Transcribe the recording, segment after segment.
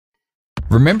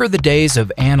Remember the days of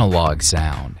analog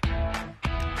sound?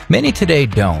 Many today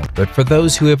don't, but for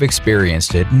those who have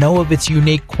experienced it, know of its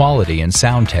unique quality and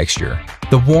sound texture,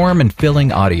 the warm and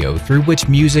filling audio through which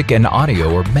music and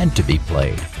audio are meant to be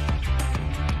played.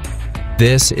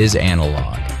 This is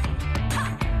analog,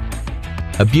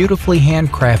 a beautifully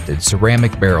handcrafted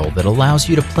ceramic barrel that allows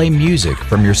you to play music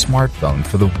from your smartphone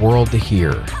for the world to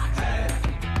hear.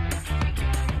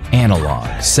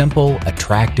 Analog, simple,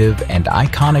 attractive, and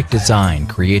iconic design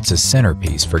creates a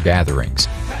centerpiece for gatherings.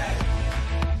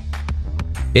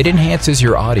 It enhances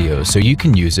your audio so you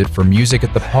can use it for music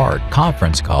at the park,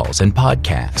 conference calls, and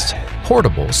podcasts.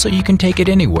 Portable so you can take it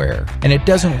anywhere, and it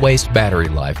doesn't waste battery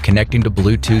life connecting to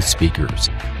Bluetooth speakers.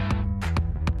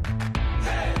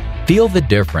 Feel the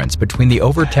difference between the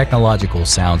over-technological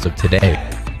sounds of today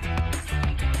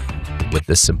with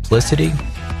the simplicity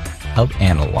of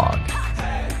analog.